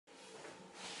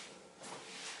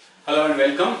Hello and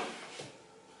welcome.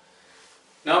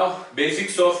 Now,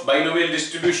 basics of binomial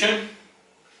distribution.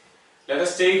 Let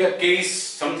us take a case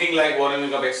something like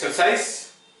warming up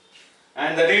exercise,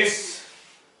 and that is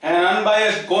an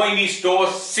unbiased coin is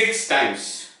tossed 6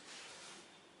 times.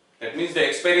 That means the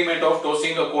experiment of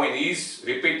tossing a coin is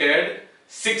repeated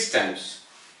 6 times.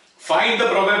 Find the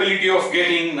probability of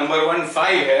getting number 1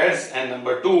 5 heads and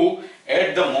number 2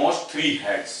 at the most 3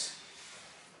 heads.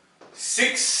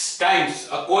 6 times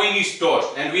a coin is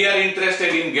tossed and we are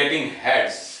interested in getting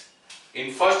heads.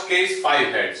 In first case 5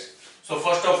 heads. So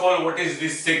first of all, what is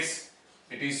this 6?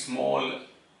 It is small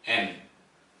n.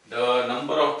 The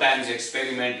number of times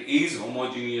experiment is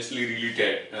homogeneously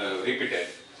repeated.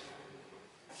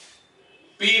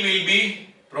 P will be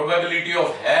probability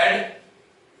of head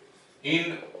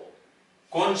in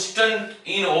constant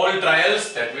in all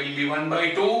trials, that will be 1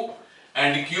 by 2.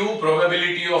 And Q,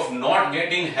 probability of not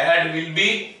getting head, will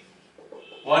be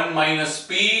 1 minus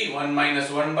P, 1 minus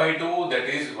 1 by 2, that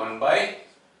is 1 by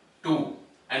 2.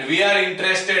 And we are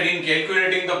interested in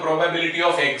calculating the probability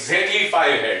of exactly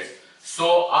 5 heads.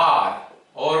 So R,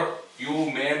 or you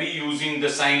may be using the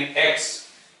sign X,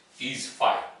 is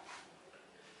 5.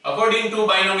 According to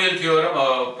binomial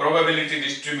theorem, probability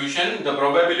distribution, the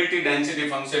probability density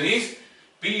function is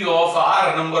P of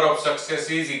R number of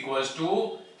successes equals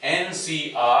to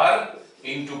NCR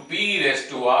into P raised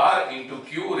to R into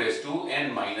Q raised to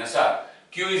N minus R.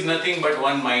 Q is nothing but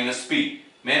 1 minus P.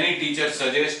 Many teachers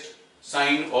suggest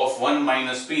sign of 1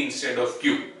 minus P instead of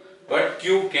Q, but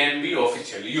Q can be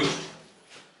officially used.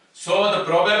 So the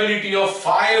probability of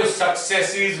 5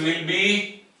 successes will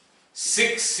be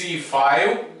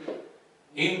 6C5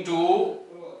 into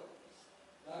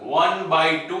 1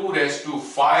 by 2 raised to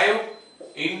 5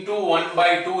 into 1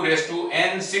 by 2 raised to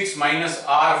n6 minus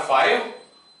r5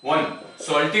 1.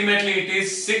 So ultimately it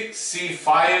is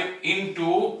 6c5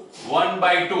 into 1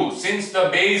 by 2. Since the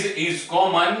base is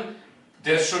common,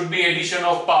 there should be addition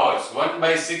of powers, 1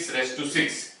 by 6 raised to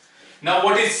 6. Now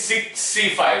what is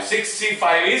 6c5?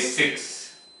 6c5 is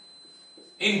 6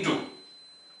 into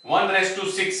 1 raised to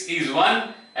 6 is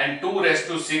 1 and 2 raised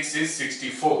to 6 is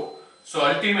 64. So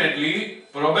ultimately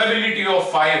probability of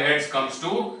 5 heads comes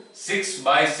to 6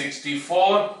 by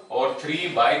 64 or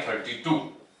 3 by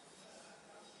 32.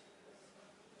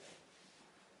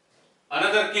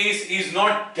 Another case is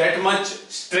not that much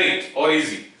straight or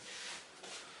easy.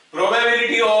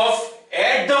 Probability of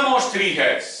at the most 3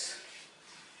 heads.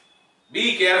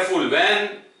 Be careful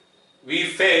when you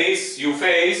face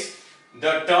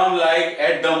the term like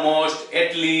at the most,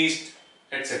 at least,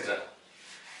 etc.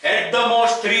 At the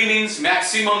most 3 means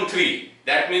maximum 3.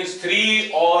 That means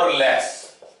 3 or less.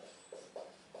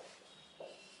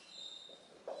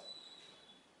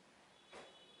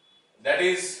 That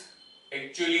is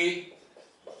actually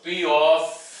P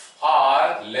of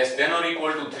R less than or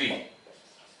equal to 3.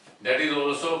 That is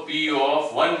also P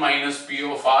of 1 minus P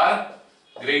of R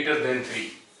greater than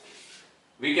 3.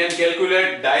 We can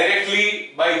calculate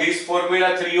directly by this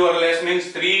formula. 3 or less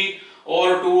means 3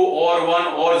 or 2 or 1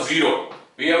 or 0.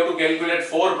 We have to calculate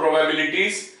 4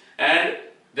 probabilities and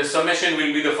the summation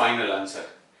will be the final answer.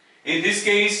 In this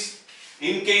case,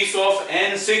 in case of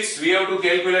n6, we have to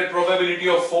calculate probability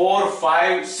of 4,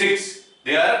 5, 6.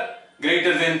 They are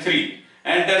greater than 3.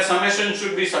 And their summation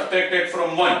should be subtracted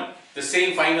from 1. The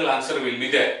same final answer will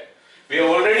be there. We have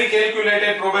already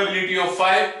calculated probability of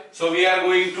 5. So we are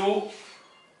going to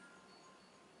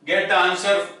get the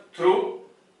answer through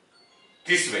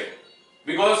this way.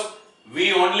 Because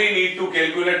we only need to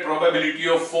calculate probability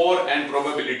of 4 and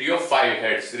probability of 5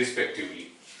 heads respectively.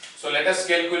 So let us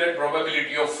calculate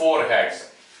probability of 4 heads.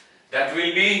 That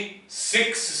will be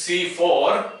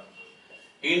 6C4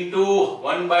 into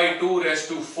 1 by 2 raised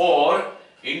to 4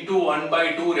 into 1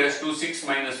 by 2 raised to 6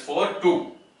 minus 4,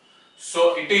 2.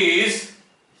 So it is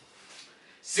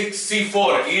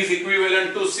 6C4 is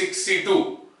equivalent to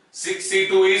 6C2.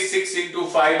 6C2 is 6 into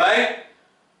 5 by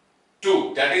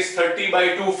 2. That is 30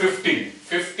 by 2, 15.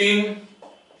 15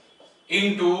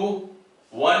 into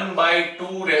 1 by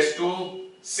 2 raised to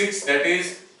 6, that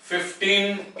is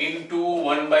 15 into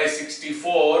 1 by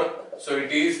 64, so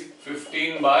it is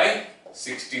 15 by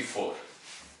 64.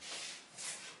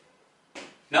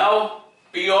 Now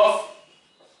P of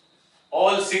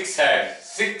all 6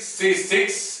 heads,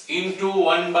 6C6 into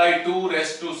 1 by 2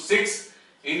 raised to 6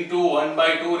 into 1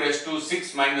 by 2 raised to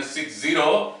 6 minus 6,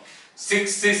 0.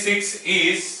 6C6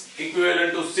 is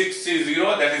equivalent to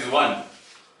 6C0, that is 1.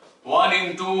 1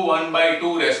 into 1 by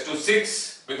 2 raised to 6.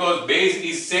 Because base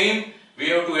is same, we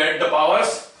have to add the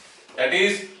powers. That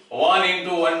is 1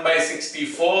 into 1 by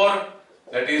 64,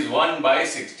 that is 1 by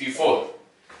 64.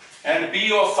 and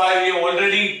P of 5 we have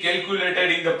already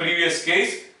calculated in the previous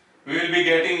case. We will be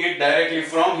getting it directly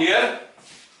from here.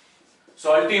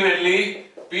 So ultimately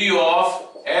P of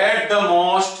at the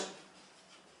most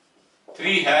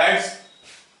 3 heads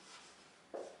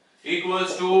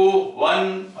equals to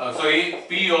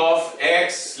P of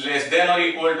x less than or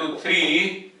equal to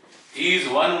 3 is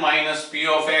 1 minus P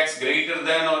of x greater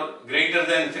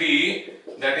than 3,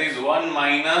 that is 1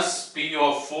 minus P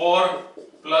of 4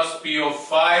 plus P of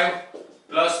 5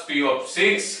 plus P of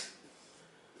 6,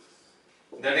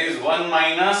 that is 1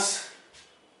 minus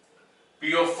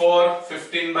P of 4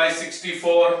 15 by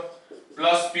 64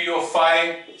 plus P of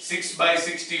 5 6 by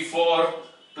 64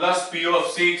 plus P of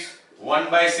 6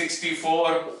 1 by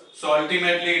 64. So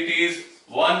ultimately it is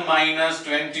 1 minus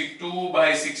 22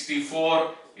 by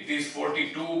 64, it is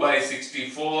 42 by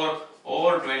 64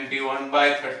 or 21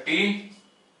 by 32.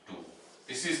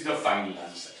 This is the final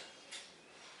answer.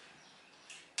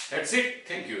 That's it.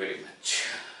 Thank you very much.